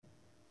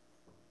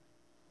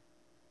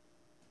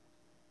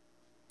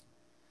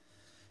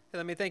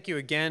Let me thank you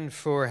again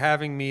for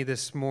having me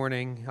this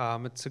morning.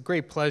 It's a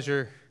great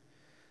pleasure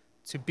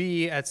to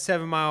be at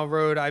 7 Mile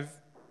Road. I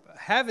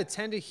have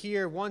attended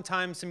here one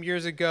time some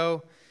years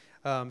ago.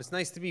 It's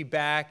nice to be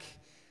back.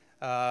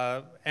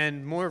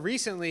 And more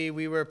recently,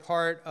 we were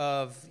part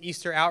of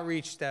Easter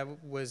Outreach that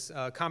was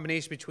a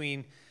combination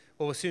between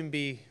what will soon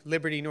be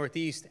Liberti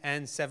Northeast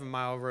and 7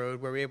 Mile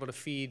Road, where we were able to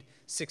feed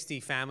 60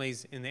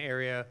 families in the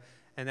area.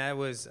 And that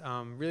was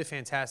really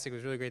fantastic. It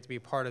was really great to be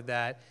a part of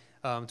that.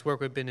 To work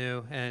with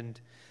Benu and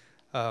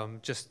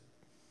just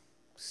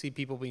see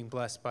people being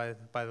blessed by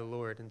the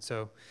Lord. And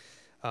so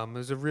it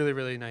was a really,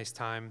 really nice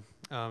time.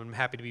 I'm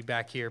happy to be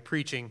back here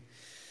preaching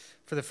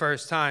for the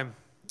first time.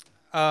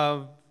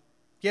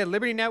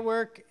 Liberty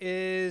Network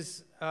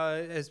is,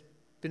 as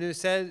Benu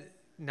said,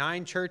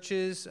 9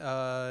 churches.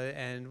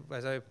 And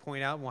as I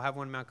point out, we'll have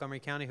one in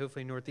Montgomery County.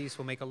 Hopefully Northeast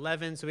will make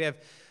 11. So we have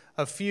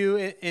a few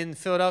in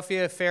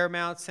Philadelphia,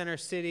 Fairmount, Center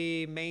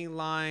City,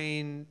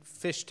 Mainline,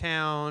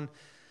 Fishtown.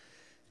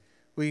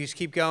 We just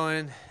keep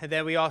going. And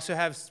then we also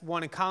have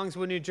one in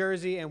Collingswood, New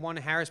Jersey, and one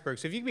in Harrisburg.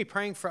 So if you can be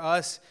praying for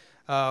us,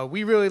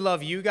 we really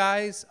love you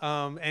guys.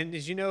 And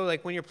as you know,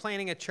 like when you're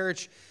planning a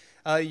church,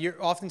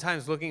 you're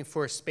oftentimes looking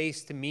for a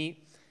space to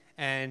meet.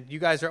 And you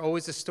guys are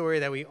always a story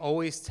that we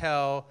always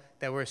tell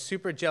that we're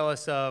super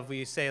jealous of.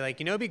 We say,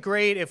 like, it'd be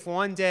great if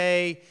one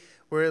day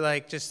we're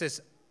like just this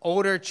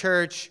older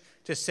church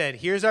just said,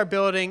 here's our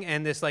building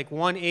and this like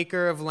 1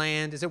 acre of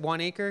land. Is it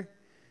 1 acre?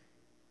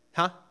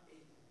 Huh?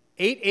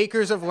 8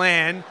 acres of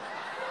land.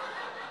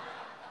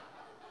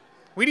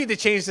 We need to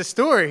change the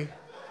story.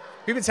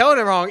 We've been telling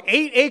it wrong.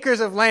 8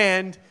 acres of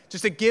land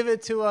just to give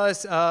it to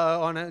us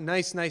on a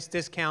nice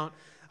discount.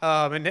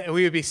 And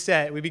we would be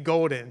set. We'd be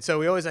golden. So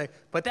we always like,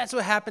 but that's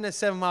what happened at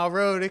 7 Mile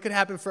Road. It could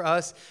happen for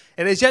us.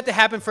 It has yet to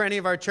happen for any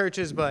of our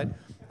churches, but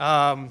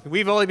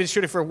we've only been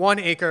shooting for 1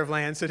 acre of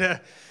land. So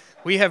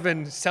we have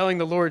been selling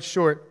the Lord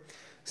short.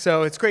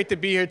 So it's great to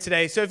be here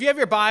today. So if you have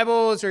your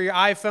Bibles or your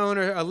iPhone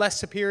or a less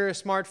superior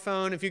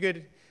smartphone, if you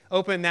could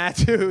open that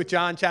to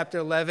John chapter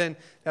 11.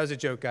 That was a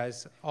joke,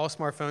 guys. All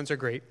smartphones are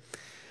great.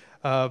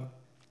 We're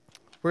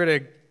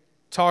going to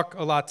talk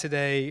a lot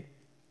today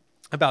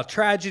about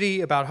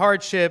tragedy, about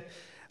hardship.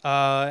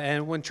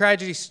 And when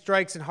tragedy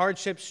strikes and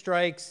hardship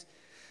strikes,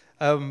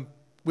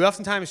 we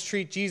oftentimes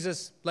treat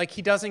Jesus like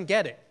he doesn't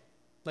get it,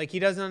 like he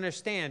doesn't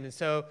understand. And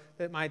so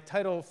my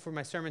title for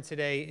my sermon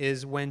today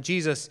is When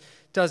Jesus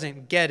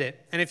Doesn't Get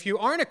It. And if you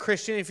aren't a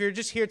Christian, if you're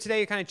just here today,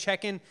 you're kind of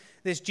checking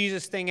this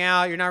Jesus thing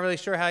out, you're not really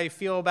sure how you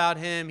feel about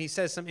him, he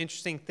says some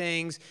interesting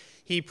things,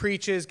 he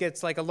preaches,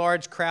 gets like a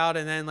large crowd,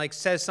 and then like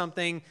says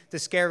something to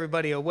scare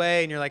everybody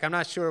away, and you're like, I'm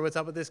not sure what's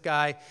up with this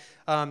guy.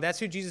 That's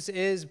who Jesus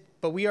is,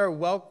 but we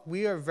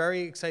are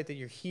very excited that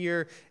you're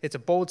here. It's a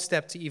bold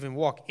step to even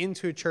walk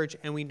into a church,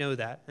 and we know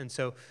that. And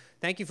so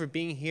thank you for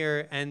being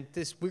here. And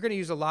we're going to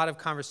use a lot of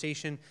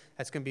conversation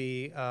that's going to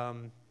be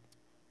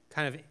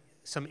kind of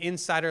some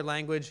insider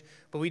language,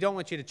 but we don't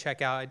want you to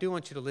check out. I do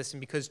want you to listen,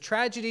 because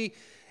tragedy,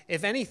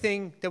 if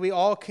anything that we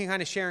all can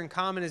kind of share in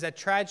common, is that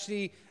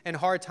tragedy and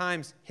hard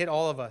times hit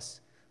all of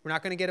us. We're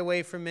not going to get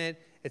away from it.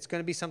 It's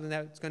going to be something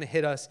that's going to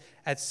hit us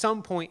at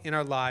some point in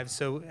our lives.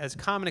 So as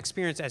common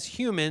experience as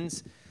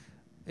humans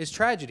is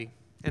tragedy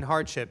and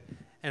hardship.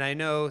 And I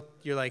know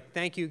you're like,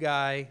 thank you,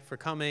 Guy, for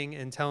coming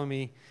and telling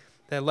me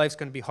that life's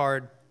going to be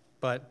hard,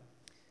 but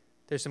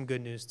there's some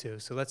good news too.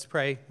 So let's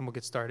pray and we'll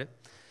get started.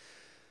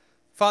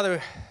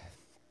 Father,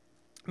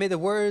 may the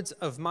words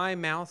of my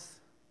mouth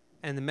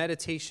and the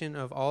meditation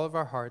of all of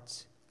our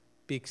hearts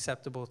be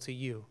acceptable to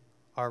you,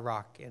 our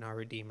rock and our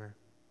Redeemer.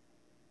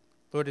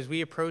 Lord, as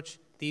we approach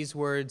these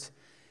words,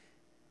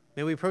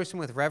 may we approach them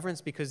with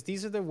reverence, because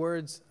these are the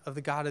words of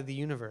the God of the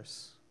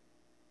universe.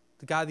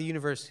 The God of the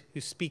universe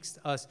who speaks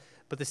to us,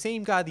 but the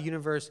same God of the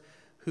universe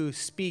who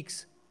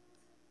speaks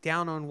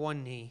down on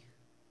one knee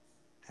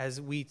as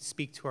we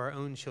speak to our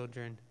own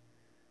children,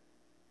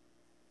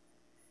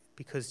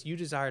 because you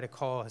desire to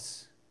call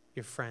us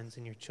your friends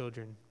and your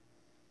children.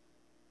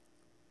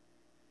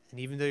 And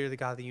even though you're the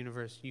God of the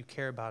universe, you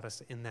care about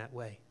us in that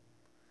way.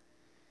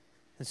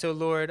 And so,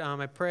 Lord,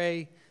 I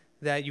pray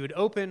that you would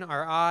open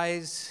our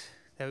eyes,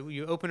 that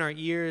you open our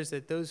ears,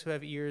 that those who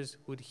have ears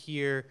would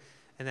hear,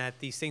 and that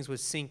these things would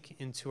sink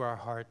into our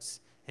hearts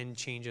and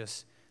change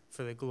us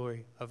for the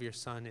glory of your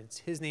Son. It's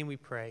his name we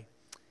pray.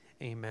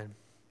 Amen.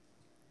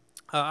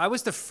 I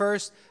was the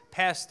first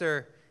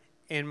pastor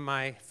in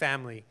my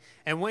family.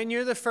 And when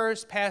you're the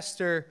first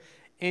pastor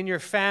in your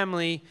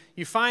family,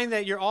 you find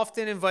that you're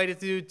often invited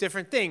to do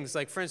different things.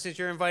 Like, for instance,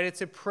 you're invited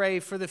to pray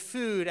for the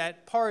food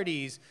at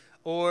parties,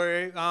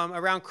 or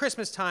around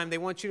Christmas time, they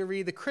want you to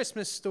read the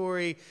Christmas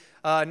story,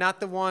 not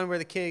the one where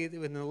the kid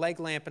with the leg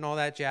lamp and all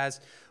that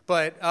jazz,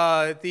 but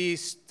the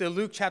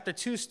Luke chapter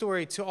 2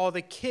 story to all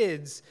the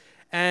kids.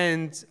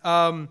 And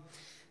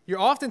you're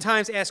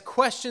oftentimes asked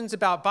questions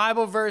about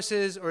Bible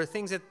verses or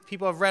things that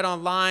people have read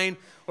online,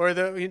 or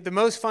the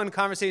most fun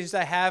conversations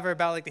I have are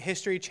about like the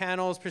History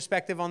Channel's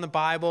perspective on the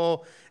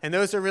Bible, and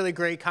those are really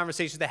great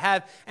conversations to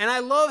have. And I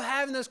love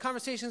having those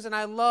conversations, and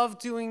I love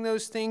doing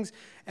those things,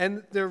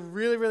 and they're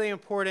really, really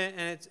important,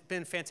 and it's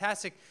been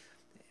fantastic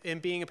in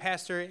being a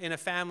pastor in a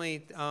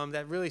family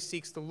that really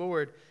seeks the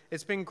Lord.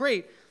 It's been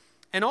great.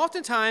 And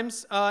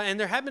oftentimes, and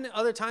there have been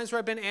other times where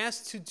I've been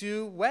asked to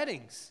do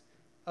weddings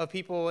of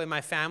people in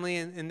my family,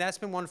 and that's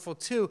been wonderful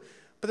too.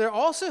 But there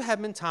also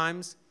have been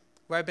times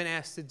where I've been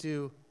asked to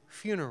do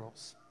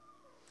funerals.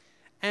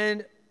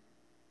 And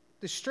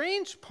the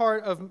strange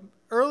part of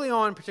early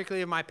on,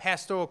 particularly in my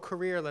pastoral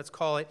career, let's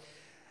call it,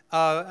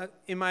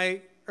 in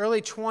my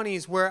early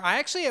 20s, where I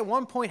actually at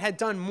one point had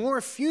done more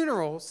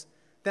funerals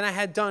than I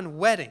had done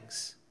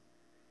weddings.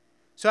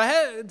 So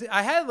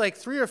I had like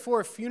 3 or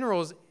 4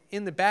 funerals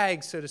in the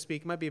bag, so to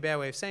speak. It might be a bad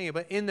way of saying it,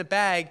 but in the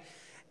bag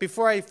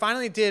before I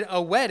finally did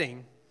a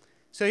wedding.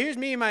 So here's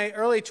me in my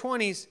early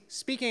 20s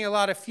speaking at a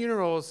lot of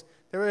funerals.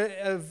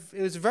 It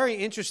was very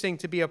interesting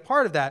to be a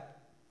part of that.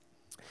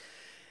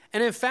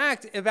 And in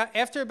fact,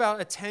 after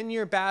about a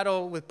 10-year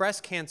battle with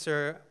breast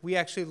cancer, we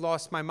actually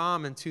lost my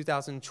mom in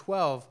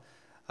 2012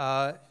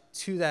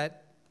 to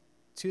that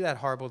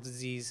horrible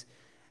disease.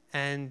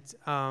 And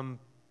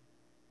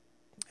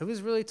it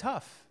was really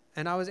tough.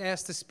 And I was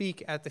asked to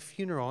speak at the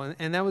funeral.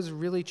 And that was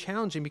really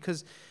challenging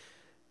because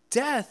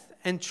death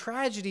and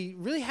tragedy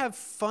really has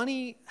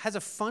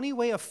a funny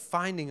way of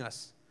finding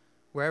us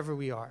wherever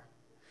we are.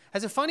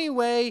 Has a funny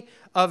way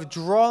of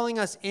drawing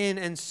us in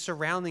and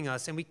surrounding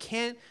us. And we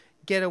can't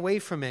get away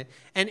from it.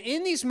 And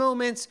in these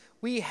moments,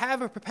 we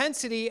have a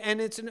propensity,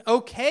 and it's an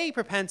okay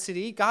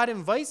propensity. God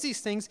invites these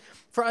things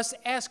for us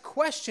to ask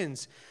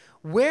questions.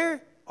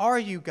 Where are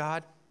you,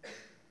 God?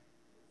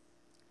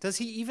 Does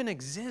he even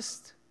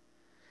exist?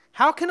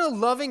 How can a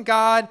loving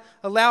God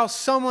allow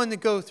someone to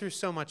go through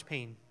so much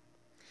pain?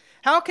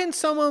 How can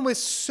someone with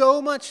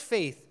so much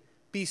faith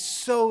be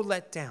so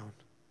let down?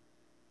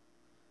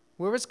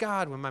 Where was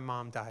God when my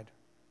mom died?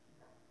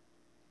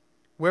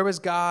 Where was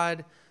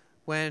God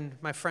when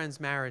my friend's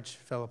marriage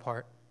fell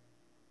apart?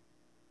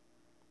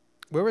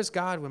 Where was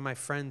God when my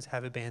friends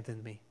have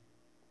abandoned me?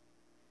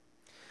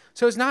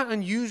 So it's not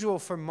unusual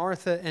for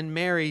Martha and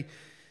Mary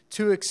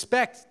to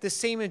expect the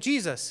same of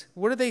Jesus.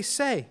 What do they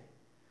say?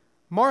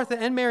 Martha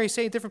and Mary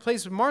say in different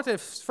places. Martha,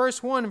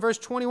 verse 1 and verse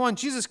 21,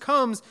 Jesus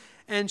comes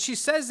and she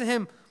says to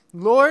him,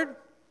 Lord,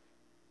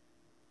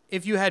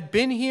 if you had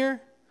been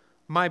here,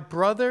 my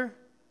brother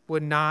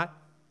would not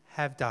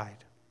have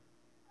died.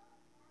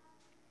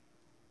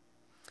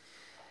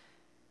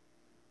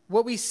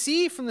 What we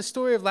see from the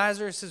story of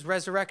Lazarus'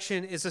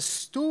 resurrection is a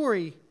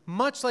story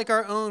much like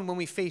our own when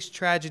we face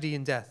tragedy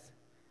and death.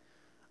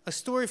 A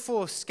story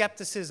full of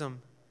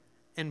skepticism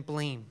and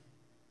blame.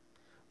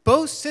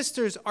 Both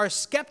sisters are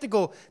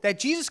skeptical that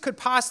Jesus could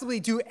possibly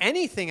do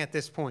anything at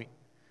this point,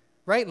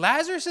 right?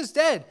 Lazarus is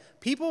dead.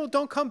 People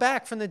don't come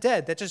back from the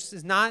dead. That just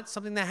is not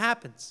something that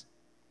happens.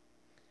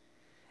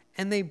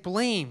 And they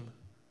blame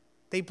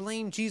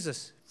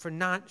Jesus for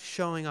not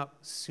showing up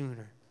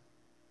sooner.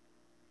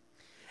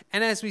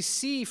 And as we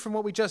see from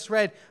what we just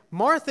read,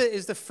 Martha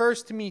is the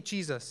first to meet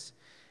Jesus.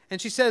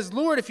 And she says,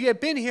 Lord, if you had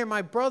been here,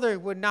 my brother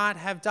would not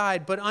have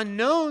died. But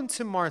unknown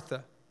to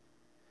Martha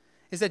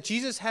is that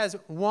Jesus has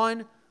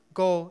one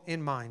goal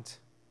in mind: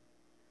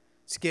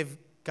 to give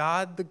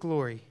God the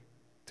glory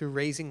through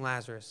raising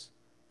Lazarus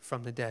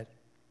from the dead.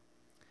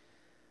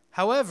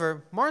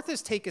 However,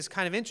 Martha's take is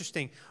kind of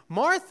interesting.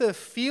 Martha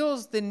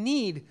feels the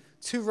need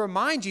to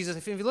remind Jesus.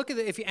 If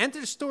you enter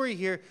the story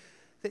here,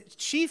 that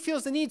she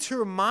feels the need to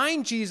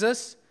remind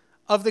Jesus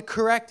of the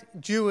correct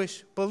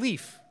Jewish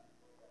belief.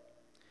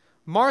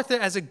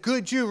 Martha, as a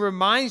good Jew,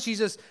 reminds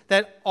Jesus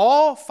that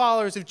all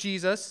followers of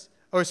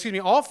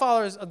all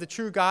followers of the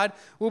true God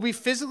will be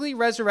physically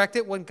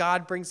resurrected when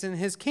God brings in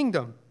his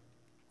kingdom.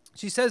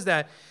 She says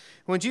that.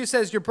 When Jesus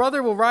says, your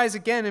brother will rise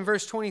again in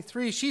verse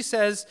 23, she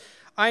says,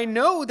 I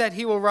know that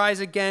he will rise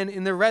again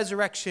in the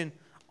resurrection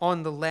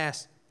on the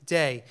last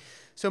day.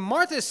 So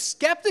Martha is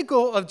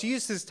skeptical of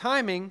Jesus'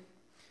 timing,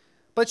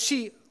 but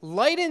she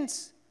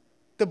lightens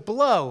the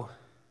blow,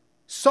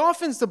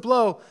 softens the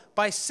blow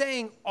by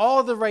saying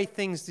all the right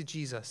things to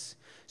Jesus.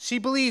 She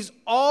believes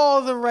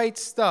all the right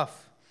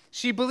stuff.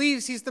 She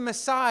believes he's the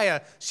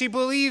Messiah. She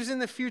believes in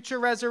the future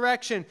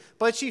resurrection,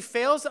 but she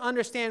fails to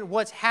understand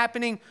what's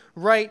happening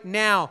right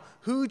now,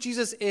 who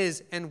Jesus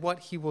is and what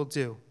he will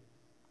do.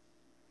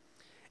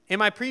 In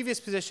my previous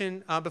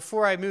position,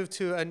 before I moved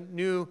to a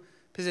new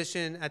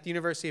position at the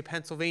University of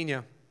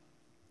Pennsylvania,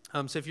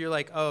 so if you're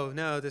like, oh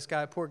no, this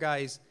guy, poor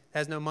guy,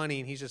 has no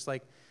money and he's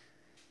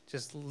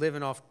just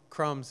living off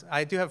crumbs.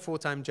 I do have a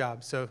full-time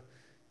job, so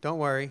don't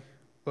worry.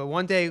 But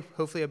one day,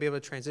 hopefully I'll be able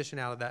to transition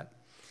out of that.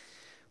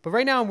 But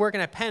right now I'm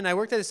working at Penn. I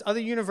worked at this other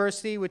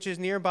university, which is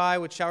nearby,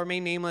 which shall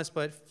remain nameless,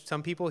 but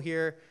some people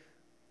here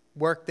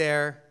work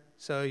there,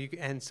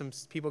 and some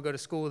people go to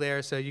school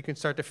there, so you can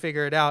start to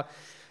figure it out.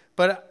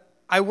 But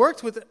I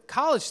worked with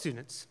college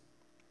students.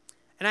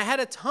 And I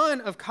had a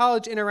ton of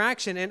college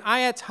interaction, and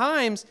I at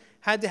times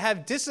had to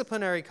have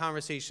disciplinary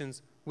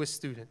conversations with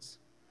students.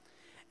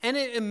 And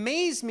it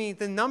amazed me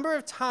the number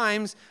of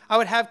times I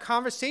would have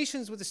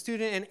conversations with a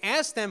student and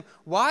ask them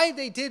why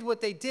they did what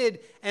they did,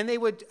 and they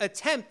would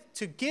attempt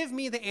to give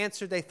me the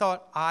answer they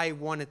thought I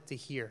wanted to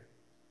hear.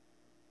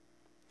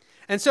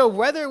 And so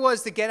whether it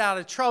was to get out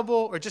of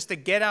trouble or just to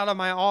get out of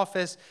my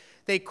office,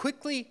 they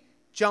quickly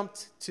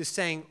jumped to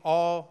saying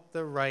all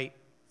the right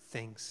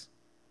things,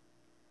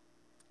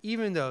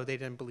 even though they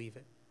didn't believe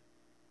it.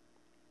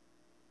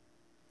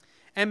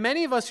 And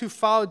many of us who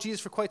followed Jesus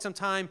for quite some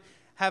time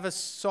have a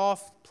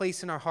soft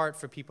place in our heart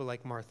for people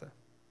like Martha.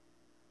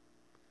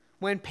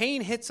 When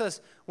pain hits us,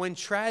 when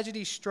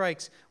tragedy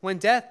strikes, when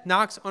death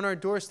knocks on our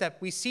doorstep,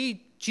 we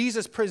see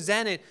Jesus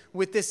presented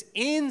with this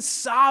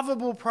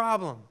insolvable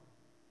problem.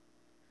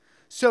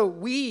 So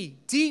we,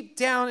 deep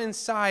down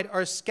inside,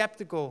 are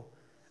skeptical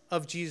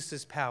of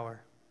Jesus'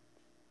 power.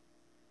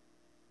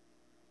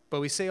 But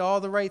we say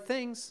all the right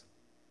things.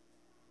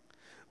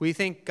 We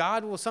think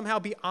God will somehow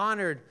be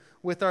honored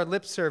with our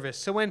lip service.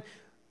 So when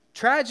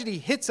tragedy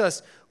hits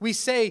us, we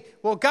say,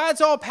 well, God's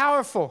all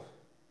powerful.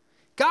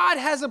 God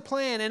has a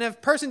plan. And if a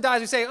person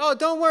dies, we say, oh,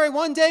 don't worry,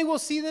 one day we'll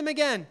see them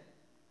again.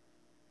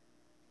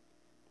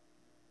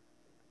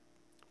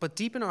 But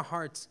deep in our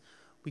hearts,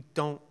 we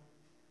don't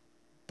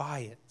buy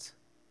it.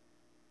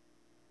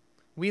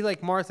 We,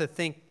 like Martha,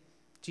 think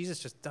Jesus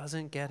just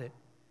doesn't get it.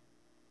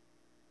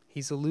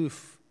 He's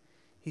aloof.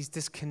 He's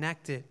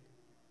disconnected.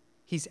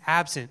 He's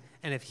absent.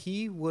 And if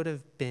he would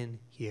have been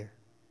here,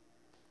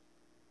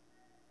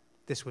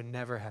 this would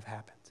never have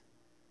happened.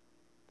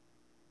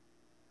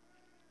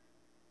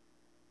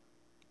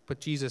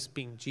 But Jesus,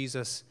 being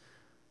Jesus,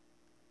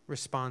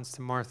 responds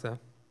to Martha.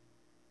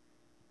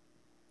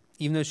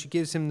 Even though she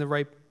gives him the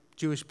right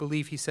Jewish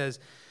belief, he says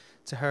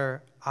to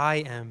her, I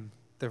am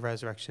the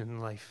resurrection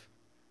and life.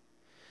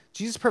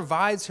 Jesus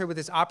provides her with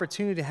this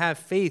opportunity to have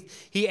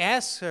faith. He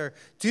asks her,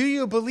 do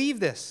you believe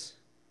this?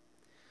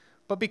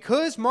 But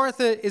because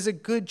Martha is a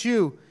good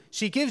Jew,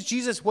 she gives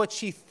Jesus what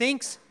she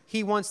thinks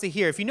he wants to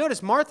hear. If you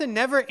notice, Martha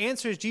never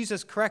answers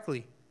Jesus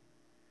correctly.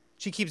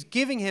 She keeps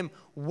giving him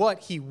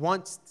what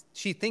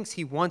she thinks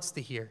he wants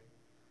to hear.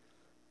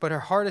 But her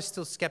heart is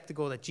still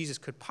skeptical that Jesus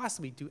could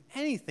possibly do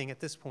anything at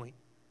this point.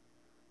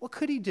 What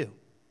could he do?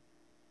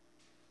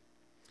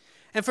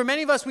 And for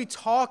many of us, we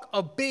talk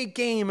a big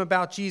game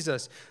about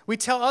Jesus. We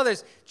tell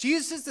others,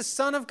 Jesus is the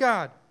Son of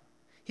God.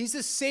 He's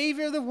the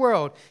Savior of the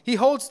world. He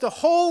holds the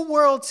whole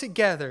world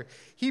together.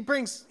 He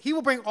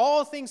will bring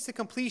all things to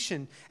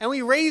completion. And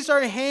we raise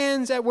our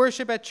hands at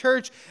worship at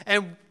church,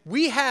 and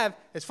we have,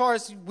 as far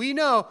as we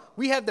know,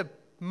 we have the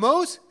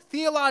most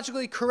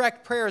theologically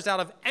correct prayers out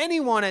of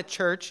anyone at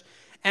church.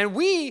 And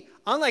we,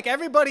 unlike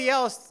everybody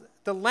else,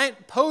 the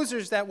Lent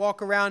posers that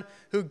walk around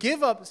who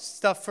give up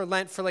stuff for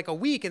Lent for like a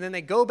week and then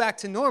they go back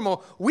to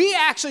normal, we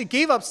actually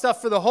gave up stuff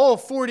for the whole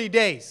 40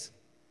 days.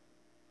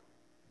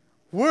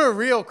 We're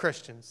real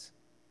Christians.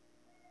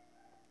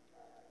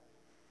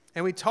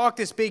 And we talk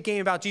this big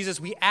game about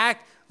Jesus. We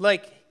act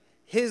like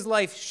his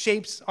life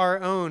shapes our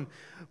own.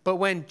 But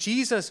when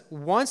Jesus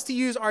wants to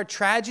use our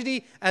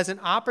tragedy as an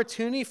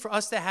opportunity for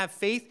us to have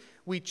faith,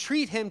 we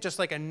treat him just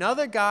like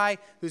another guy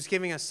who's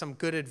giving us some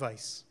good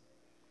advice.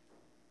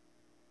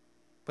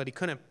 But he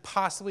couldn't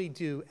possibly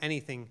do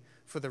anything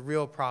for the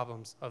real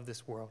problems of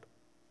this world.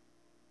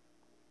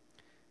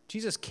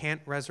 Jesus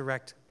can't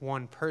resurrect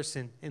one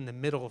person in the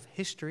middle of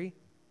history.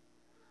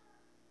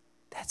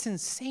 That's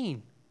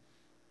insane.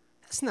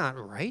 That's not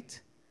right.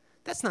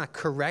 That's not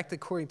correct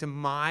according to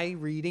my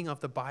reading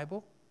of the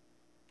Bible.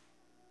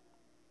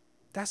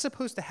 That's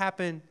supposed to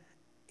happen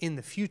in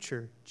the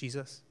future,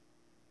 Jesus.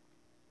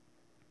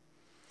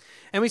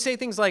 And we say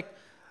things like,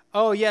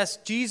 oh yes,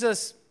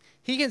 Jesus,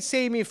 he can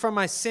save me from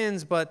my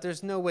sins, but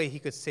there's no way he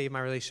could save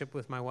my relationship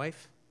with my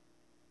wife.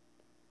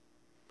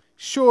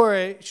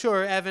 Sure,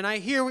 Evan, I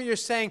hear what you're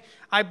saying.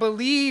 I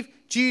believe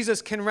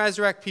Jesus can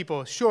resurrect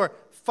people. Sure,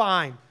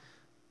 fine.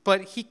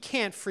 But he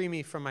can't free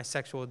me from my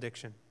sexual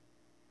addiction.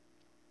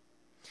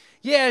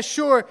 Yeah,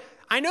 sure.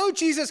 I know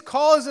Jesus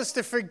calls us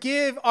to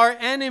forgive our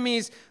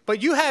enemies,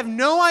 but you have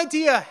no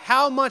idea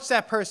how much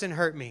that person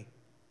hurt me.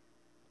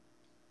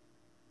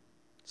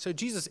 So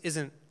Jesus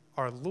isn't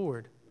our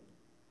Lord.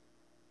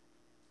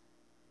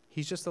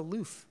 He's just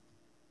aloof.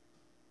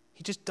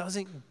 He just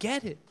doesn't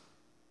get it.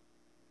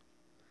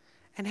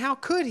 And how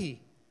could he?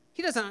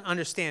 He doesn't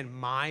understand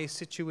my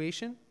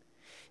situation.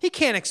 He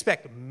can't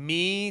expect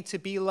me to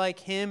be like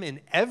him in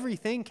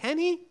everything, can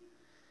he?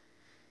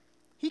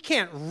 He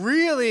can't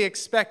really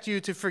expect you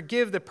to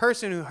forgive the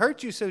person who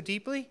hurt you so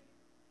deeply.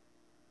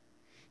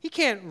 He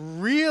can't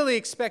really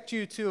expect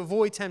you to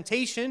avoid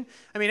temptation.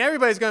 I mean,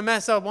 everybody's going to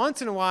mess up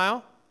once in a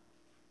while.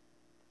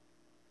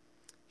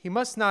 He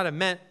must not have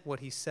meant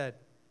what he said.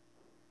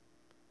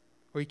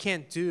 Or he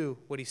can't do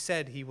what he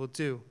said he will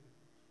do.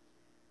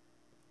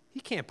 He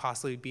can't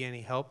possibly be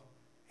any help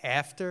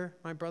after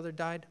my brother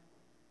died.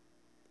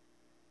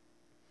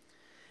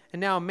 And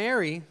now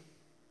Mary,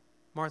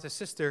 Martha's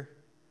sister,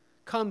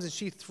 comes and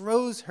she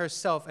throws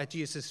herself at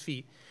Jesus'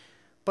 feet.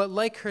 But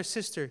like her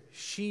sister,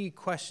 she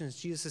questions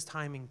Jesus'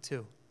 timing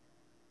too.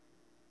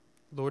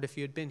 Lord, if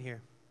you had been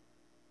here.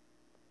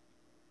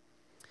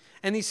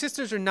 And these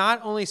sisters are not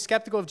only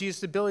skeptical of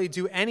Jesus' ability to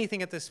do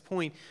anything at this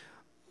point.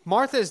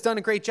 Martha has done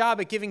a great job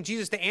at giving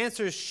Jesus the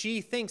answers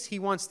she thinks he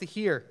wants to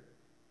hear.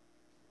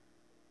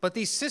 But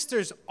these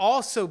sisters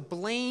also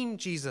blame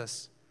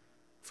Jesus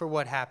for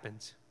what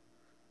happened.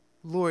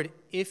 Lord,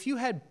 if you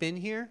had been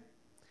here,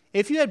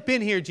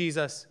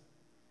 Jesus,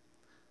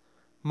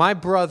 my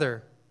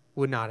brother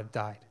would not have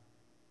died.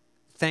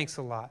 Thanks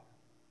a lot.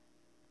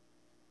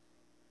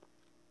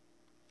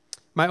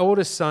 My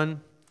oldest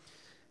son,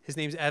 his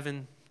name's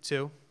Evan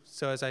too.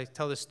 So as I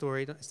tell this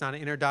story, it's not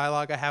an inner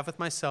dialogue I have with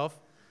myself.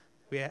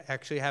 We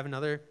actually have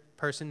another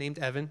person named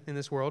Evan in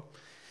this world.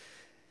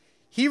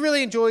 He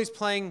really enjoys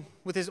playing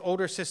with his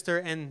older sister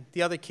and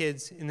the other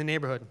kids in the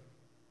neighborhood.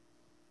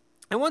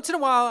 And once in a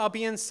while, I'll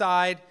be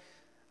inside,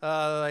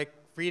 like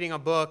reading a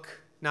book,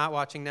 not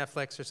watching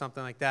Netflix or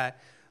something like that.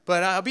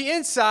 But I'll be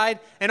inside,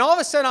 and all of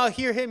a sudden I'll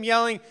hear him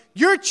yelling,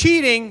 "You're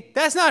cheating.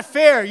 That's not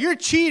fair. You're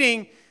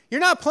cheating. You're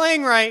not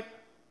playing right."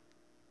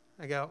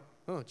 I go,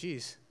 "Oh,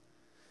 geez.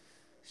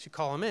 Should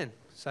call him in."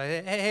 So I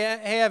say,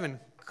 hey, Evan,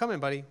 come in,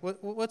 buddy.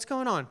 What's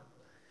going on?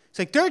 It's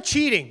like, "They're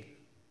cheating.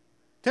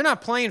 They're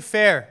not playing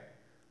fair.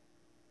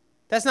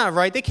 That's not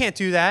right. They can't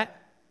do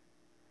that."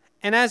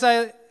 And as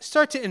I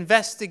start to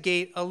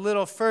investigate a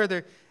little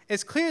further,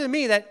 it's clear to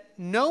me that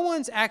no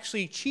one's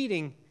actually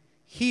cheating.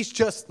 He's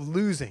just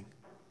losing.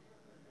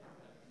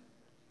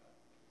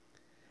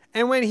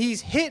 And when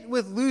he's hit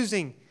with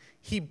losing,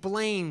 he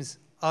blames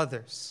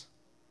others.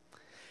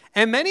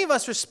 And many of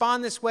us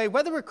respond this way.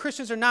 Whether we're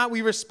Christians or not,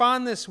 we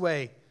respond this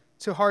way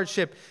to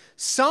hardship.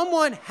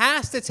 Someone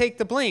has to take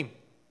the blame.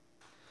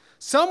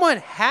 Someone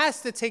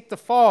has to take the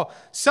fall.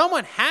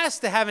 Someone has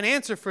to have an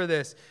answer for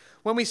this.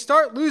 When we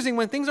start losing,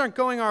 when things aren't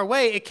going our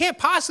way, it can't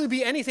possibly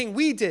be anything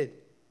we did.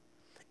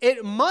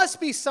 It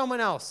must be someone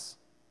else.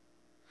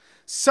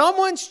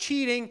 Someone's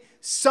cheating.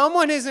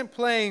 Someone isn't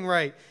playing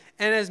right.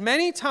 And as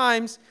many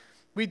times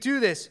we do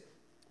this,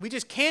 we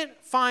just can't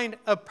find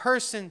a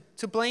person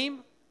to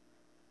blame,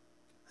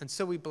 and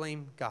so we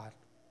blame God.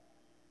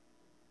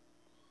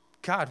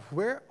 God,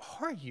 where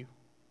are you?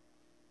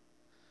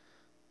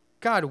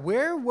 God,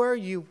 where were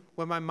you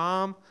when my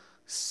mom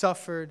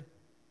suffered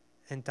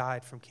and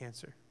died from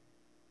cancer?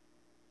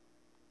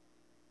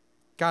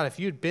 God, if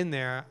you'd been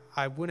there,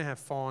 I wouldn't have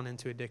fallen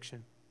into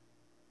addiction.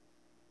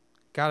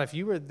 God, if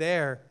you were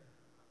there,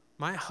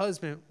 my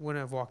husband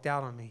wouldn't have walked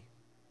out on me.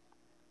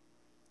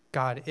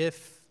 God,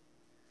 if.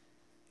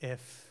 And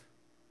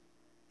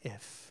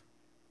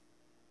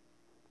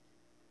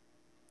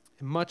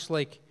much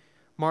like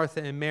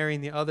Martha and Mary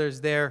and the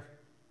others there,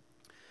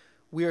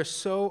 we are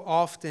so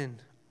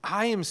often,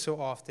 I am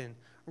so often,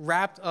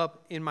 wrapped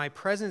up in my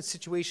present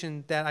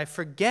situation that I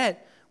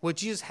forget what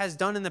Jesus has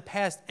done in the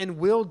past and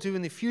will do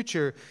in the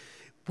future.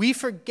 We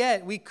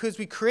forget because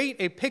we create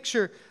a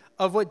picture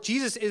of what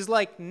Jesus is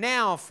like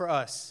now for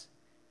us.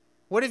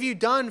 What have you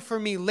done for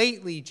me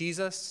lately,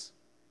 Jesus?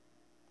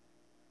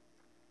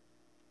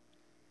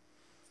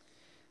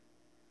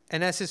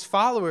 And as his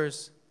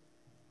followers,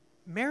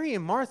 Mary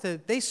and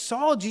Martha, they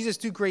saw Jesus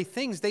do great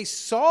things. They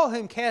saw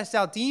him cast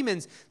out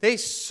demons. They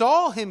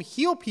saw him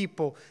heal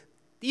people.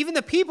 Even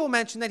the people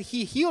mentioned that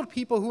he healed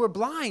people who were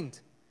blind.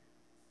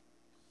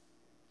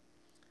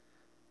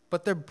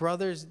 But their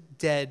brother's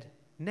dead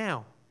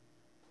now.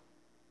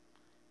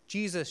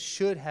 Jesus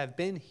should have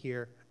been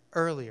here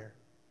earlier.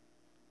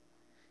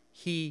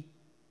 He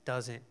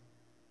doesn't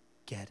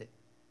get it.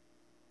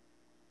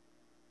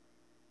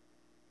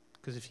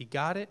 Because if he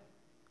got it,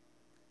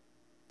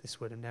 this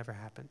would have never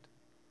happened.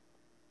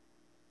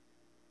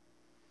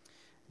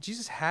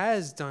 Jesus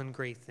has done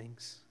great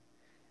things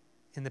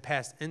in the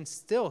past, and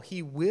still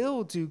he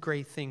will do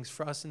great things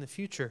for us in the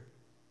future.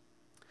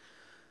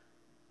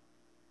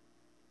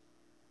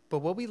 But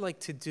what we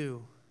like to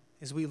do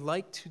is we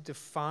like to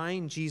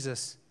define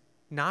Jesus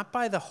not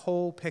by the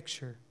whole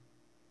picture,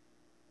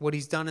 what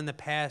he's done in the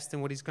past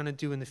and what he's going to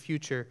do in the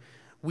future.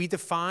 We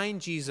define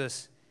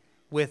Jesus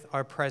with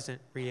our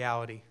present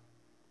reality,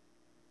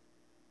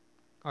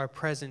 our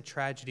present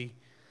tragedy.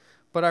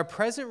 But our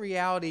present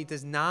reality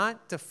does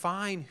not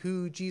define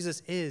who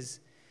Jesus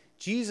is.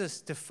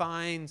 Jesus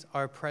defines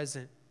our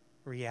present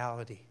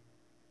reality.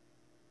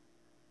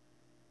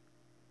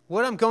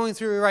 What I'm going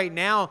through right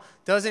now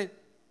doesn't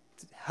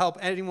help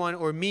anyone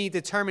or me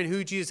determine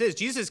who Jesus is.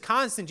 Jesus is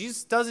constant.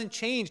 Jesus doesn't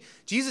change.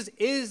 Jesus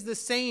is the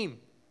same.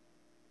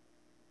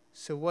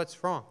 So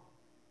what's wrong?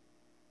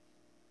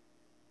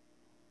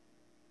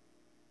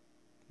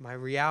 My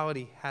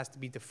reality has to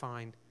be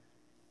defined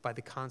by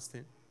the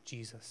constant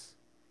Jesus.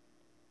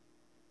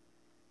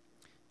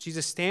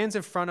 Jesus stands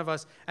in front of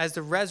us as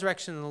the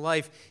resurrection and the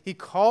life. He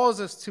calls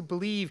us to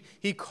believe.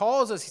 He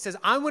calls us. He says,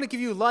 I'm going to give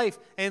you life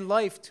and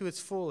life to its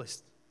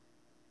fullest.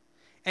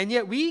 And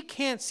yet we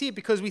can't see it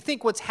because we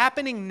think what's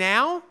happening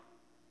now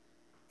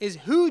is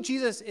who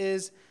Jesus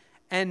is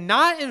and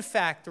not, in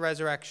fact, the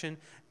resurrection,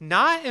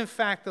 not in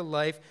fact the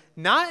life,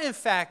 not in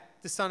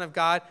fact the Son of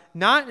God,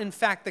 not in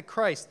fact the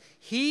Christ.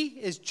 He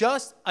is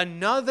just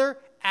another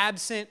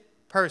absent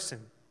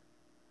person.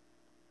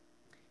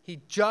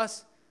 He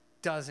just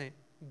doesn't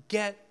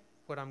get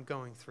what I'm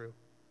going through.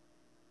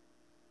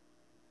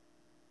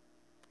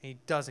 He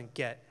doesn't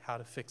get how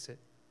to fix it.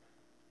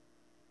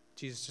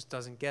 Jesus just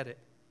doesn't get it.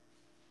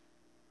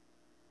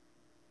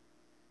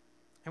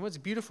 And what's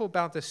beautiful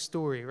about this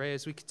story, right,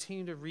 as we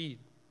continue to read,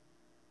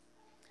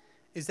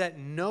 is that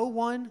no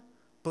one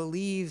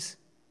believes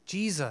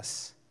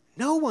Jesus.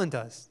 No one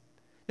does.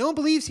 No one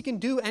believes he can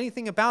do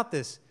anything about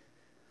this.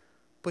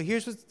 But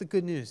here's what's the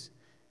good news.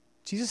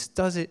 Jesus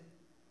does it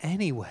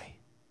anyway.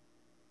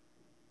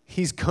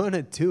 He's going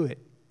to do it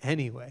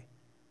anyway.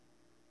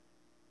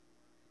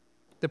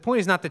 The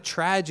point is not the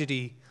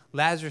tragedy,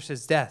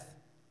 Lazarus' death.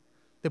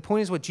 The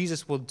point is what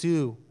Jesus will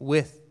do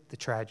with the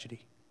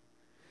tragedy.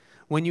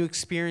 When you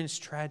experience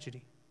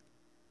tragedy,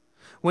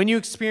 when you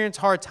experience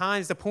hard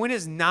times, the point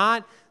is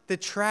not the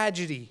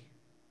tragedy.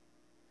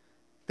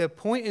 The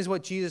point is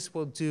what Jesus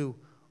will do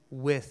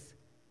with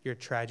your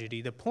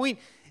tragedy. The point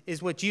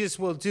is what Jesus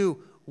will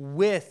do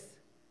with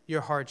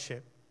your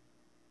hardship.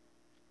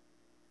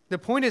 The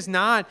point is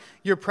not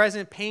your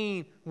present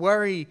pain,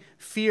 worry,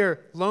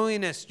 fear,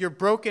 loneliness, your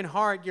broken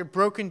heart, your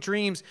broken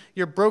dreams,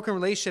 your broken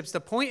relationships.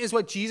 The point is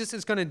what Jesus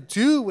is going to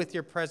do with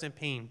your present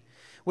pain.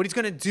 What he's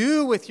going to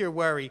do with your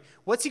worry.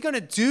 What's he going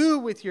to do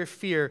with your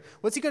fear?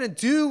 What's he going to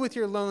do with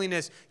your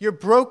loneliness, your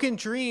broken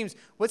dreams?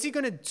 What's he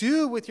going to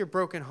do with your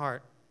broken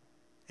heart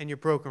and your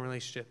broken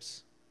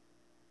relationships?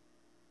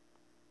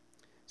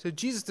 So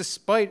Jesus,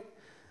 despite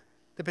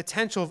the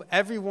potential of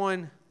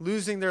everyone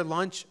losing their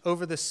lunch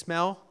over the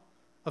smell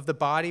of the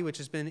body which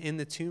has been in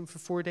the tomb for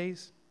 4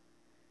 days,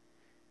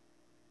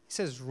 he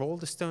says, roll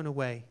the stone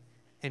away,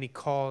 and he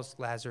calls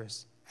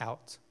Lazarus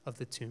out of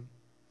the tomb.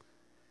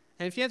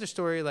 And if you enter a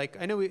story, like,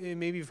 I know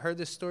maybe you've heard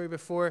this story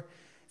before.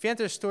 If you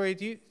enter a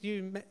story,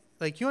 you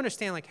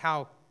understand like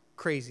how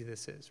crazy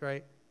this is,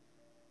 right?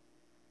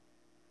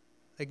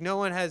 Like no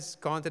one has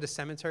gone to the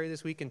cemetery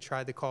this week and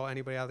tried to call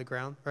anybody out of the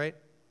ground, right?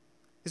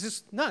 This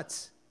is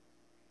nuts.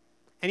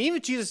 And even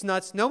if Jesus is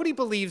nuts, nobody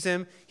believes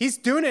him. He's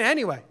doing it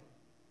anyway.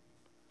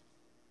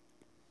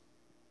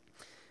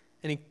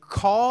 And he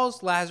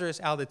calls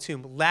Lazarus out of the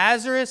tomb.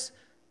 Lazarus,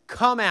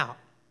 come out.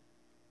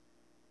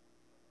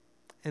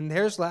 And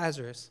there's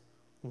Lazarus,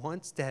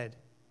 once dead,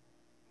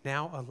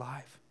 now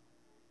alive.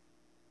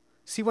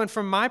 See, when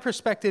from my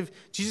perspective,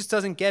 Jesus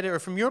doesn't get it, or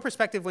from your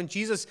perspective, when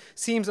Jesus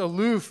seems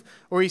aloof,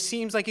 or he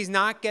seems like he's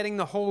not getting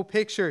the whole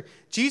picture,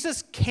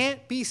 Jesus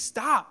can't be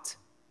stopped.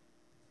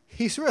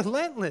 He's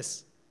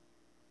relentless.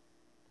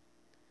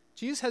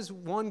 Jesus has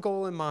one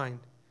goal in mind,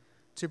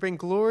 to bring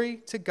glory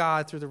to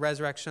God through the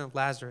resurrection of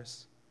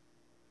Lazarus.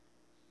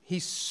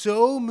 He's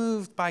so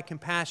moved by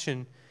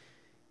compassion,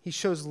 he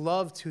shows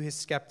love to his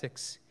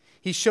skeptics.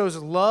 He shows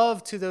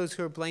love to those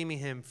who are blaming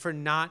him for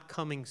not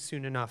coming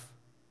soon enough.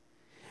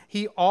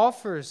 He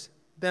offers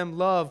them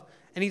love,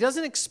 and he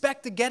doesn't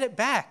expect to get it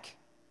back.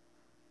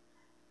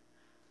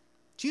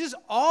 Jesus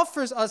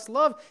offers us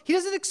love. He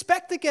doesn't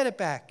expect to get it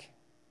back.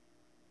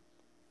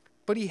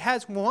 But he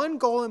has one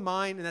goal in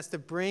mind, and that's to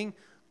bring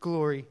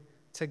glory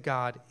to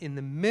God in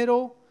the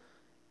middle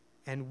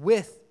and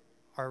with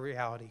our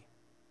reality.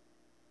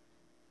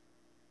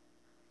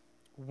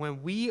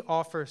 When we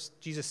offer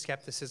Jesus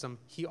skepticism,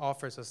 he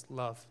offers us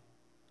love.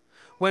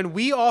 When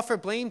we offer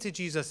blame to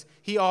Jesus,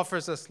 he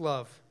offers us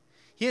love.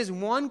 He has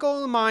one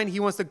goal in mind. He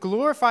wants to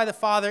glorify the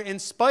Father in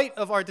spite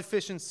of our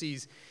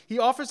deficiencies. He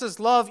offers us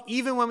love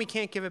even when we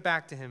can't give it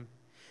back to him.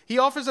 He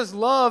offers us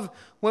love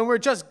when we're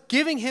just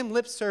giving him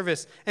lip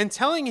service and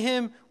telling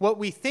him what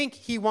we think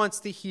he wants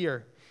to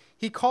hear.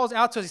 He calls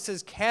out to us. He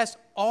says, cast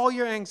all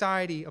your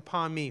anxiety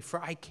upon me, for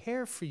I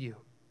care for you.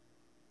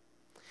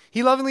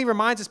 He lovingly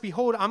reminds us,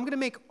 behold, I'm going to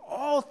make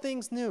all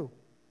things new.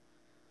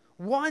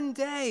 One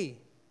day,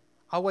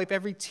 I'll wipe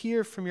every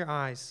tear from your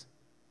eyes,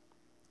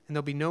 and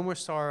there'll be no more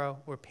sorrow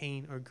or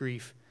pain or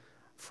grief,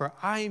 for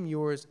I am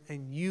yours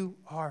and you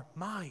are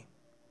mine.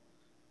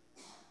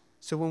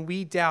 So when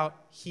we doubt,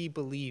 he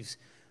believes.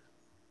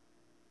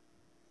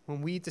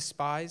 When we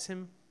despise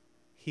him,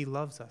 he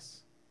loves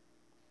us.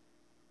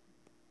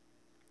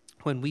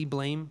 When we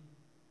blame,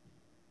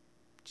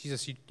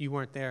 Jesus, you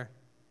weren't there.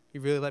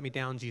 You really let me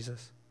down,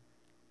 Jesus.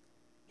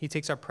 He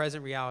takes our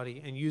present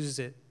reality and uses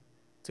it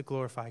to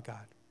glorify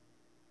God.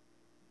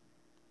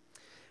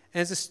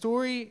 And as the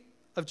story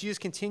of Jesus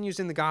continues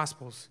in the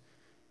Gospels,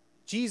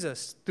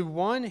 Jesus, the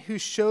one who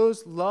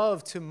shows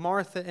love to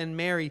Martha and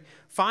Mary,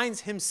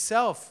 finds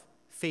himself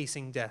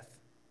facing death.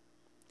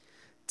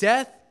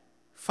 Death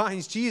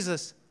finds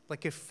Jesus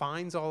like it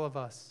finds all of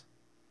us.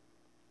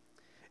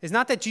 It's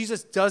not that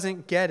Jesus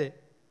doesn't get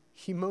it.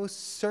 He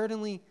most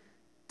certainly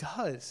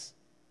does.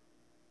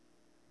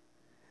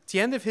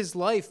 The end of his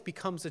life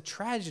becomes a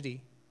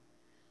tragedy.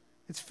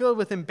 It's filled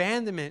with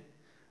abandonment,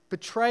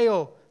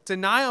 betrayal,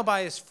 denial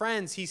by his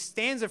friends. He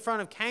stands in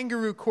front of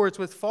kangaroo courts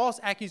with false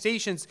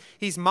accusations.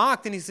 He's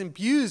mocked and he's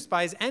abused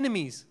by his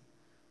enemies.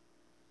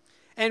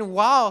 And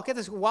get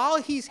this,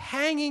 while he's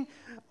hanging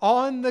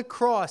on the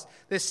cross,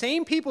 the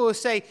same people who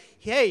say,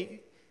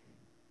 hey,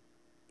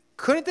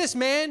 couldn't this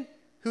man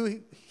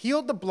who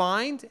healed the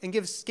blind and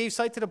gave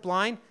sight to the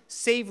blind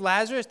save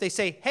Lazarus? They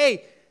say,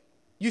 hey,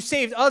 you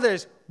saved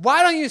others.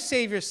 Why don't you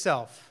save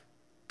yourself?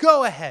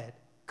 Go ahead.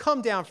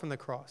 Come down from the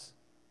cross.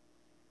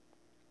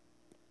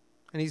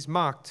 And he's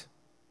mocked.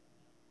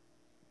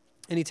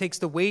 And he takes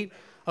the weight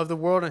of the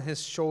world on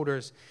his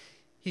shoulders.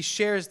 He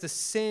shares the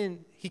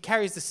sin. He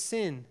carries the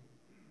sin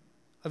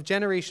of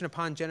generation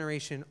upon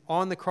generation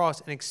on the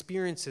cross and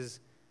experiences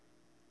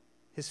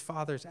his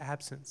Father's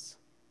absence.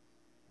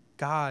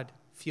 God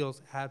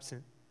feels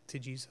absent to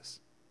Jesus.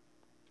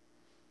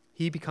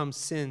 He becomes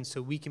sin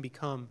so we can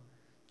become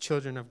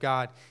children of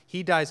God.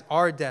 He dies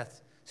our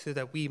death so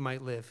that we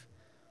might live.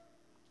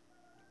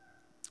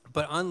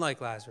 But unlike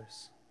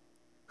Lazarus,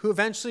 who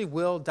eventually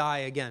will die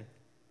again,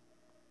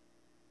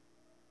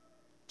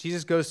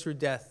 Jesus goes through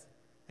death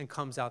and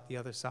comes out the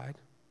other side.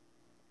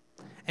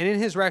 And in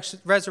his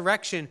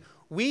resurrection,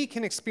 we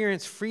can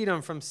experience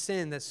freedom from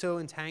sin that so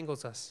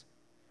entangles us.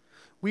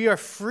 We are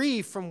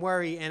free from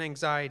worry and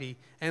anxiety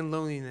and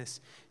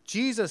loneliness.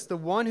 Jesus, the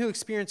one who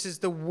experiences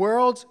the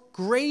world's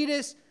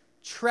greatest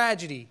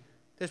tragedy.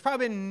 There's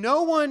probably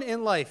no one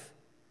in life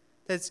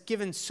that's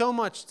given so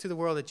much to the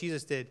world that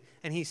Jesus did,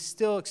 and he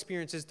still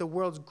experiences the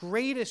world's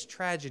greatest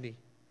tragedy.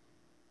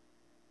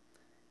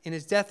 In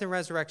his death and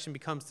resurrection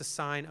becomes the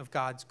sign of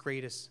God's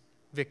greatest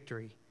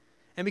victory.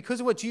 And because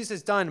of what Jesus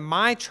has done,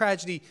 my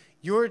tragedy,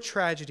 your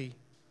tragedy,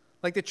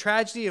 like the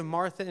tragedy of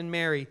Martha and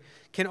Mary,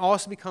 can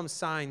also become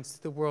signs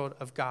to the world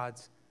of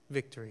God's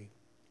victory.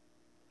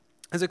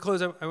 As I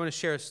close, I want to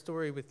share a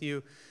story with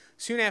you.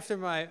 Soon after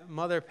my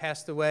mother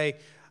passed away,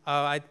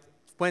 I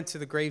went to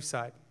the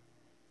graveside.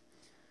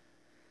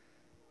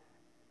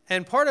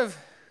 And part of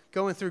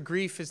going through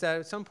grief is that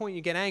at some point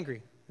you get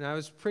angry. And I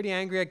was pretty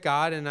angry at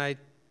God, and I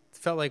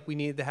felt like we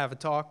needed to have a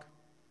talk.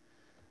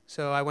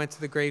 So I went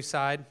to the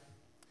graveside,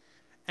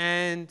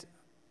 and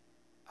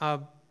I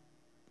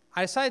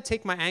decided to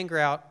take my anger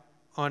out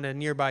on a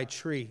nearby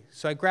tree.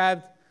 So I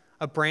grabbed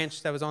a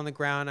branch that was on the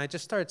ground, and I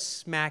just started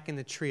smacking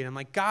the tree. And I'm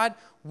like, God,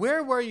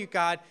 where were you,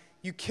 God?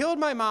 You killed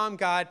my mom,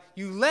 God.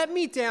 You let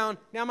me down.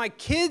 Now my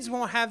kids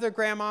won't have their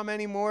grandmom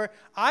anymore.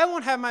 I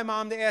won't have my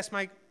mom to ask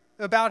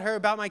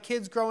about my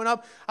kids growing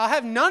up. I'll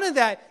have none of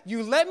that.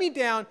 You let me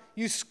down.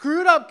 You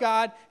screwed up,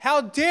 God.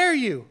 How dare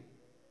you?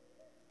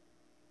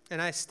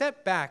 And I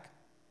stepped back,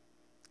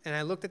 and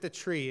I looked at the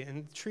tree.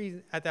 And the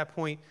tree, at that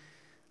point,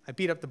 I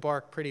beat up the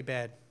bark pretty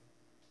bad.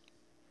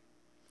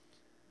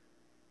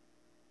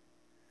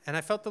 And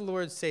I felt the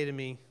Lord say to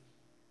me,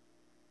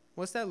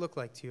 what's that look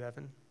like to you,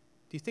 Evan?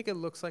 Do you think it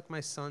looks like my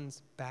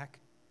son's back?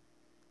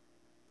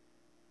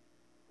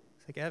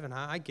 It's like, Evan,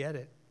 I get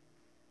it.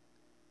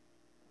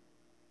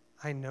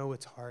 I know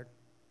it's hard.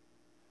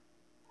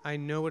 I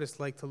know what it's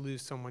like to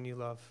lose someone you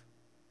love.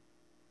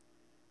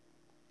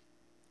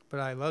 But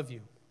I love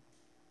you.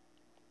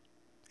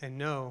 And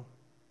know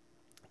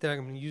that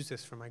I'm going to use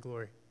this for my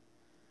glory.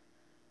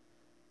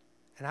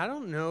 And I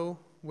don't know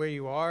where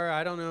you are.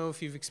 I don't know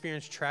if you've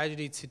experienced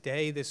tragedy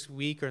today, this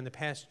week, or in the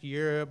past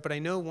year, but I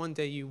know one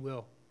day you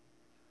will.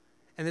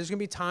 And there's going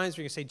to be times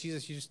where you're going to say,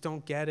 Jesus, you just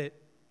don't get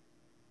it.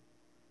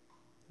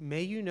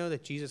 May you know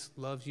that Jesus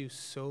loves you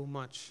so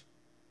much,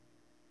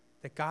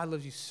 that God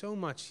loves you so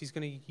much, he's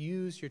going to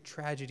use your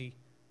tragedy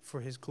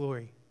for his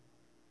glory.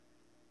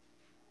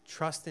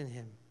 Trust in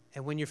him.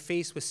 And when you're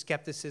faced with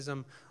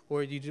skepticism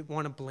or you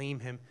want to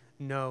blame him,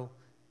 know,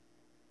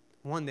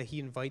 one, that he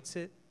invites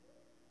it,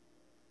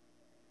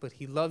 but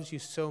he loves you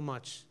so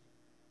much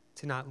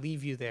to not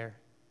leave you there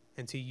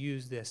and to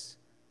use this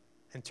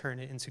and turn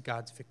it into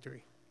God's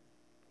victory.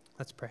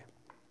 Let's pray.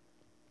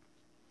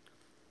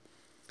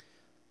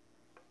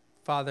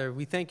 Father,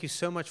 we thank you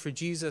so much for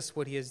Jesus,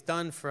 what he has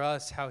done for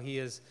us, how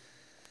he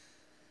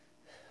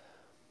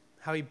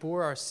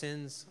bore our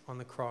sins on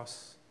the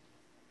cross,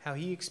 how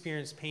he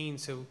experienced pain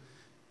so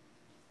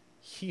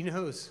he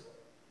knows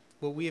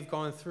what we have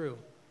gone through.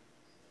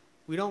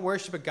 We don't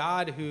worship a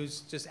God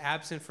who's just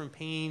absent from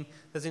pain,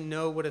 doesn't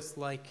know what it's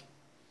like.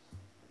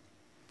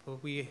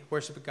 But we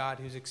worship a God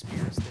who's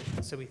experienced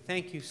it. So we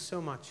thank you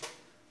so much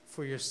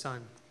for your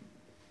son.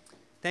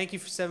 Thank you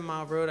for 7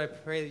 Mile Road. I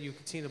pray that you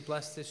continue to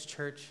bless this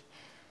church,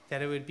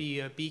 that it would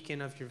be a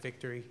beacon of your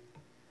victory,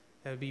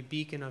 that it would be a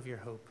beacon of your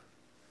hope.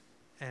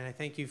 And I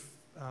thank you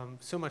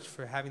so much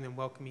for having them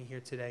welcome me here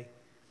today.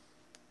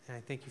 And I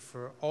thank you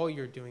for all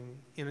you're doing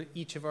in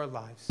each of our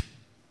lives.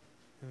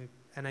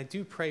 And I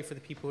do pray for the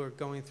people who are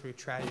going through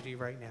tragedy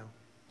right now,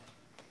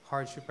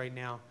 hardship right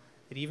now,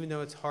 that even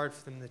though it's hard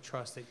for them to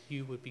trust, that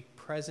you would be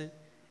present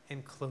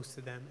and close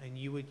to them, and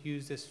you would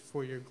use this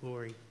for your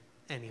glory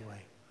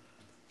anyway.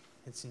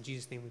 It's in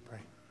Jesus' name we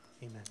pray.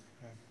 Amen.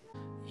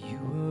 You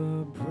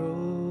were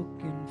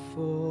broken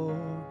for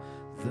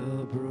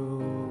the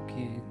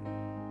broken.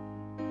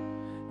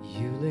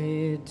 You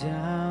laid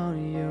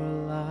down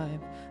your life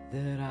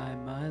that I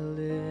might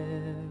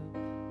live.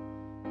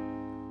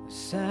 A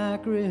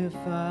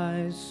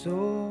sacrifice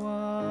so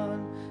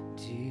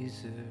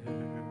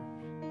undeserved.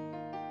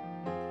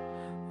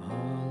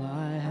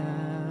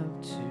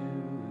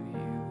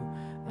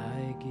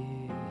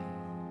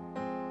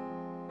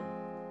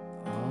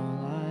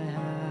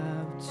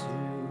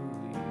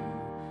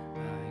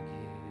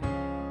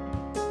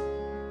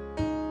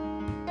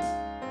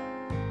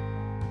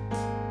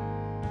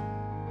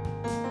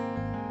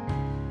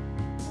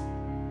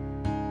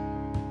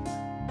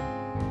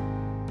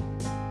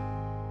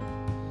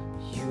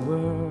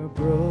 were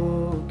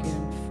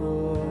broken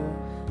for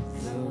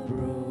the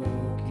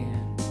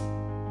broken.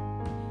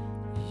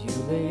 You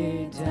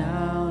laid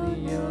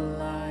down your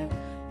life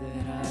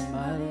that I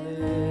might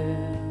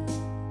live.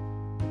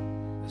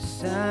 A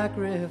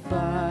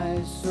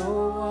sacrifice so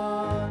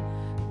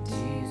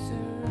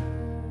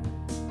undeserved.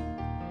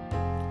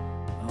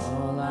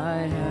 All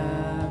I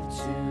have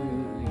to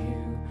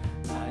you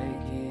I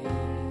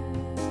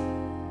give.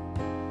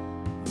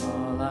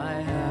 All I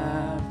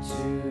have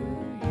to you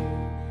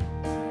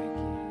I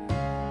give.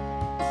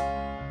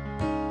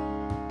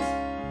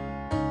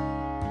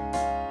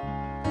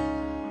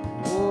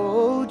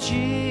 Oh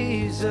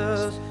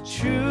Jesus,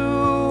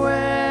 true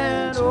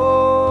and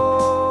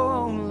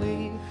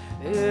only,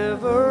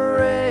 ever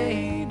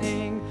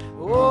reigning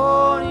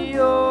on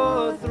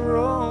your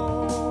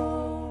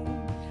throne.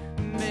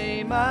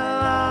 May my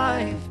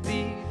life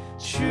be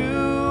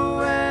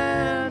true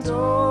and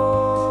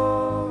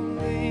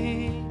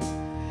only,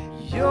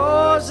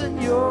 yours and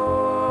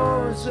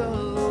yours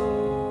alone.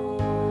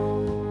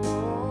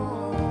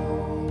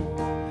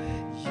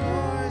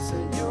 Yours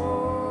and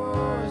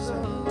yours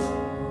alone.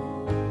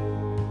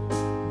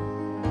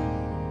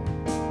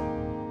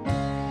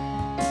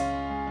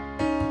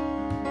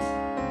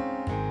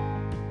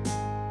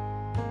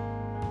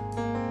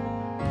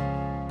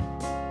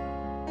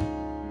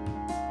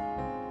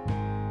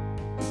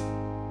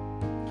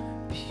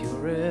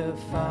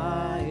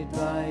 Purified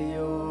by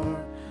your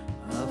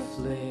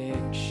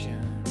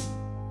affliction,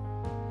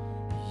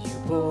 you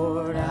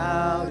poured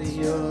out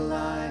your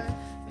life,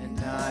 and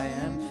I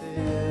am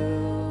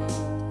filled.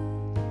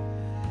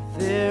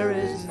 There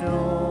is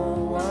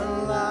no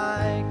one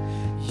like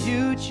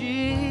you,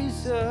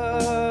 Jesus.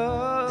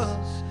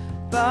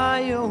 By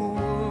your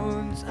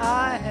wounds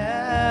I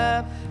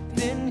have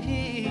been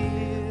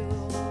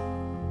healed.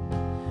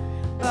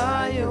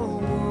 By your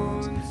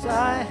wounds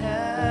I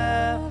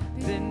have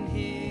been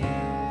healed.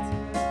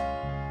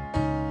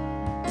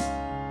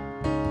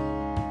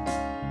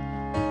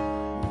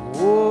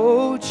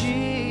 Oh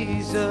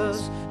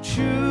Jesus,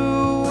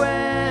 true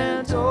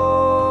and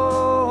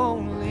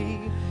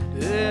only,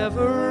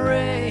 ever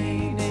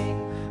reigning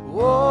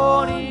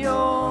on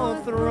your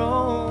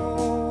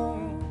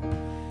throne.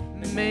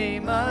 May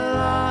my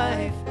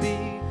life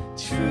be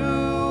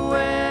true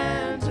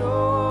and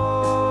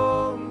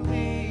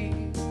only,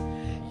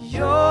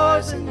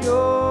 yours and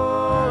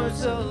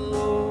yours alone.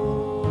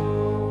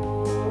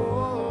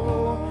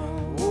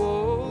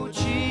 Oh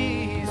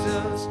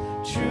Jesus,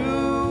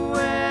 true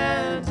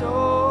and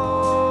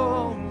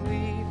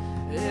only,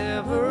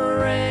 ever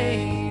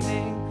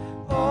reigning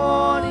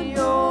on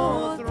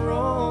your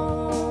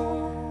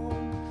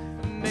throne.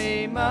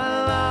 May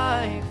my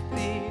life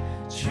be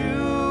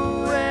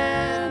true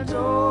and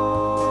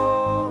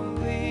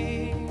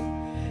only,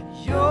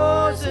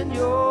 yours and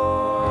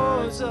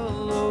yours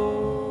alone.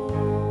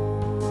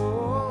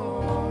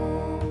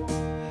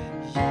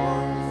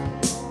 Yours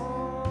and yours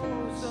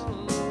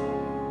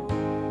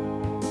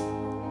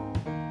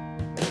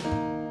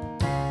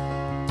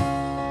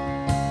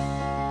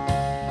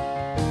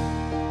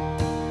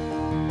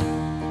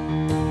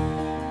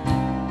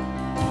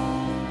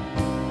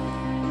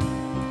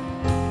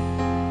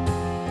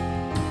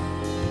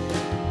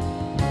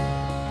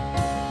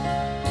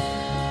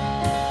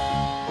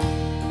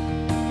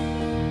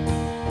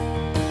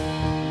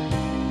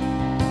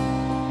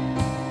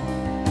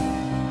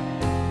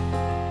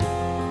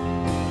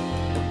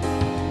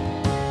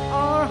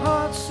our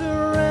hearts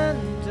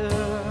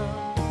surrender.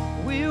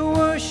 We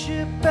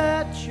worship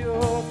at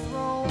your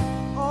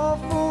throne, all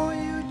for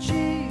you,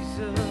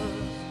 Jesus,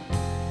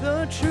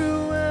 the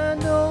true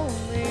and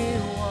only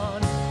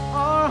one.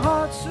 Our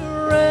hearts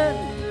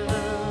surrender.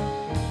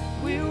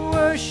 We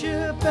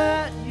worship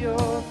at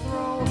your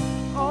throne,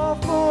 all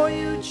for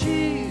you,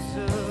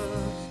 Jesus,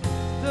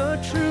 the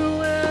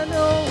true and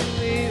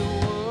only one.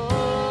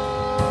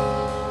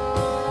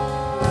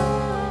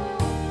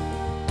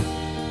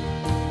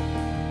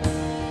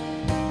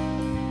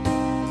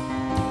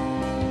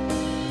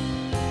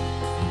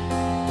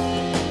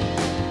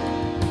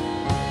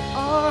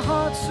 Our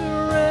hearts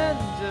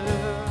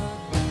surrender.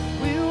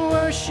 We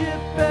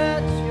worship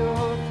at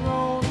your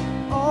throne,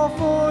 all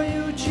for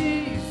you,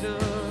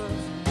 Jesus,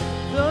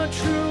 the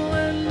true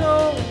and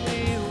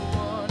only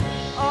one,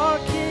 our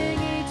King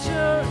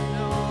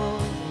eternal,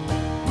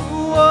 who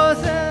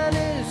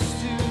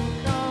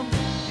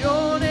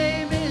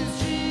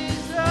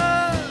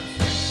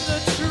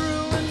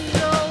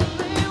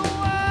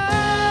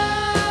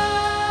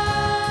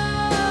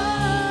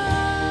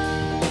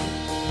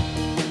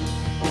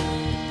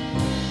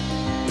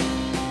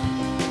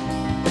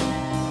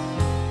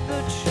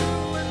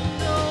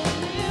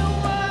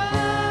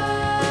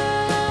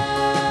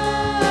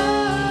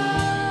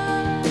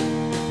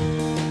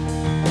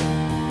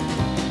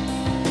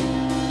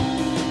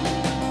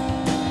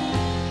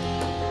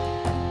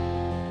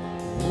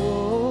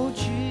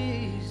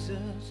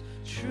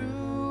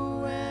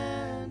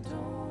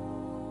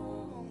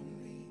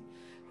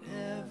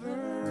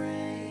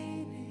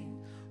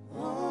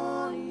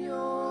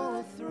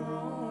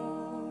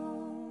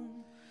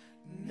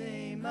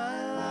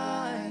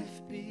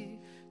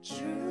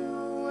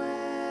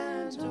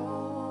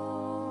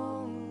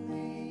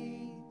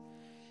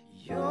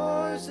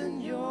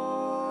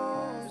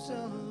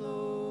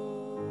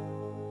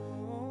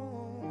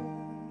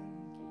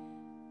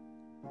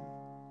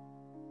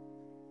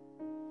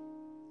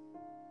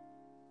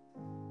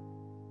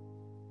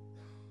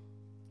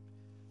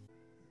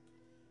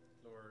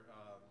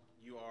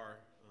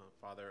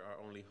Father, our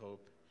only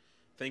hope.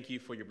 Thank you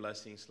for your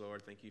blessings,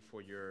 Lord. Thank you for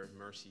your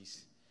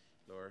mercies,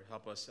 Lord.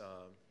 Help us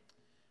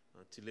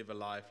to live a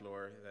life,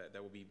 Lord,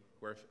 that will be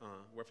worth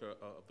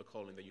of the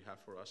calling that you have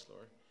for us,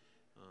 Lord.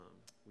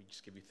 We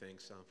just give you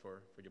thanks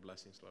for your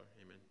blessings, Lord.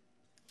 Amen.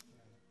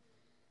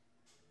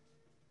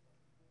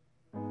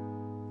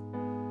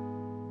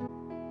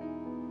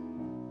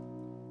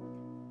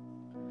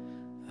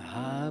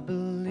 I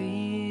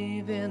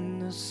believe in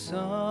the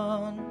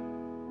Son.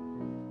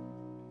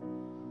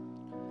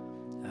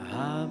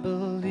 I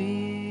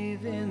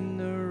believe in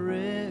the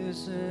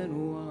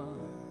risen one.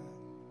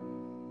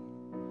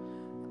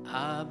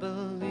 I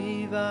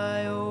believe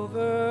I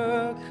overcome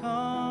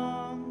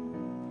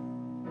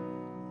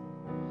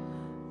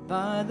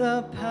by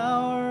the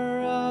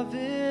power of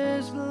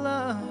his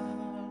blood.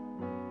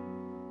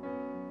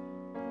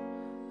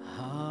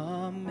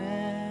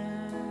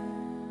 Amen.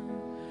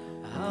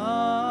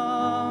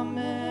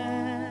 Amen.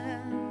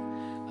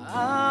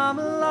 I'm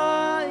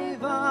alive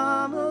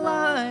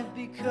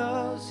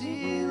because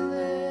he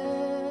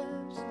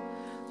lives.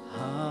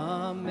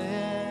 Amen.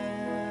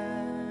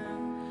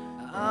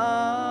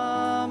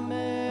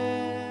 Amen.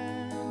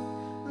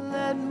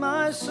 Let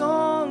my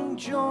song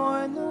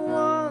join the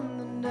one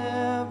that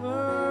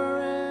never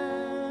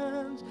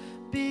ends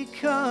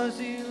because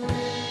he lives.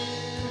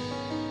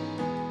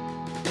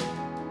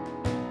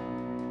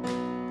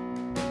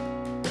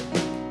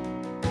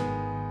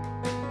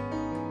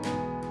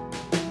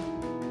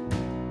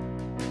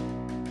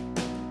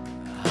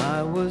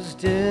 I was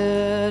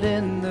dead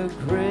in the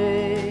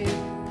grave.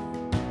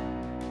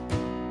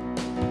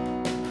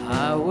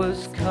 I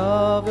was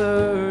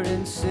covered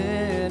in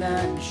sin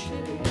and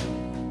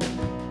shame.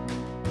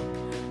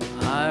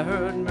 I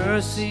heard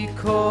mercy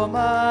call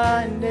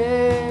my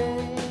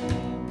name.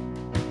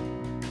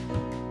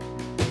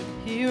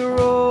 He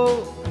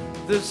rolled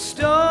the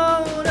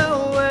stone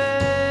away.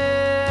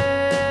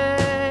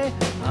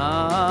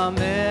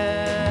 Amen.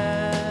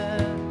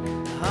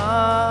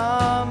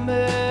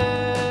 Amen.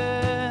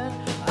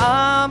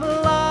 I'm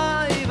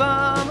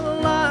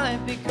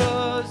alive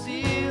because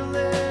he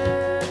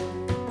lives.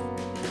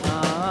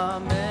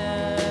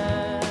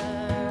 Amen.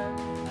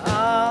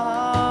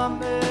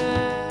 Amen.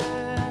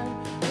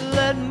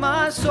 Let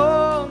my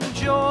song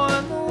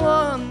join the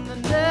one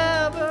that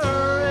never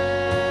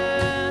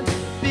ends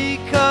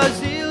because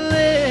he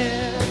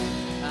lives.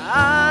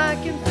 I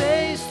can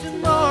face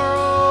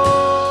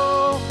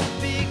tomorrow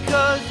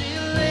because he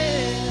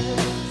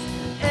lives.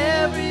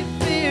 Every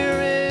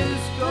fear is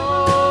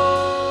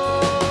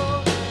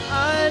gone.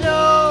 I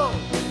know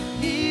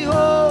he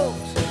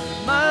holds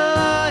my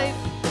life,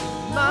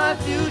 my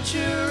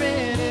future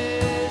in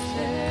his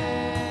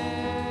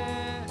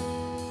hand.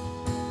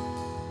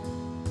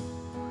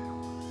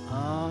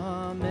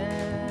 Amen.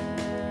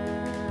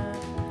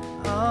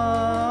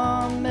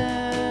 Amen.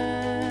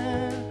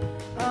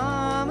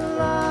 I'm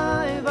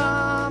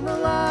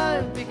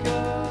alive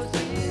because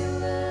he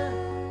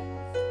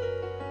lives.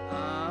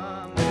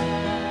 Amen.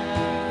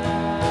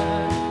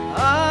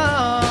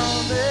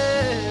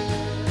 Amen.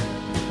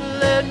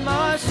 Let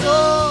my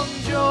song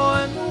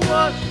join the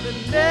one that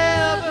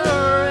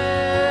never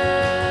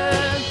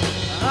ends.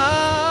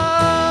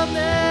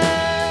 Amen.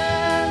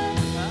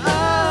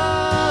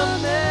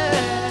 Amen.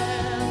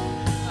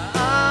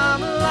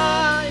 I'm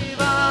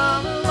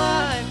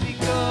alive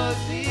because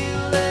he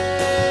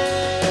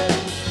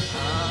lives.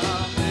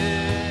 Amen.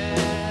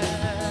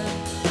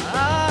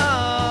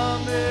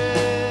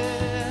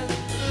 Amen.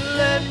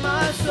 Let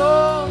my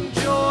song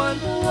join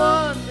the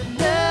one that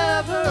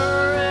never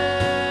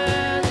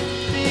ends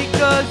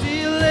because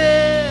he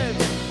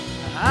lives.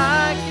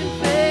 I can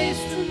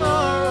face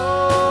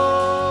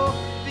tomorrow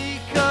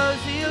because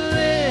he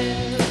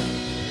lives.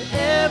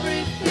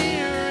 Every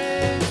fear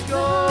is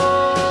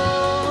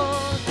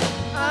gone.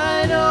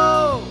 I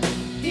know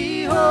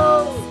he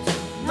holds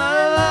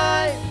my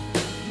life,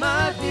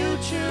 my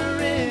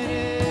future in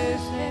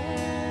his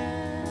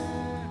hand.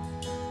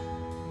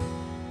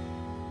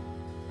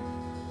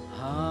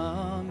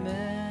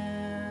 Amen.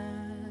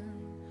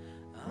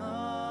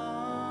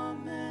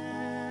 Amen.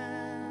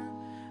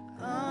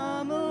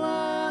 I'm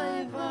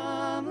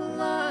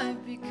alive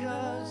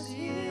because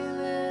he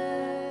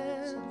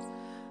lives.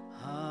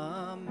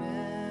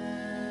 Amen.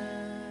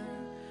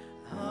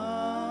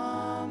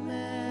 Amen.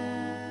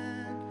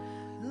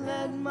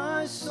 Let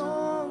my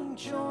song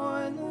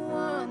join the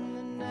one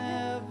that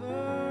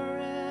never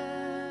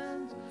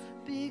ends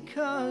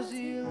because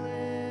he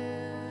lives.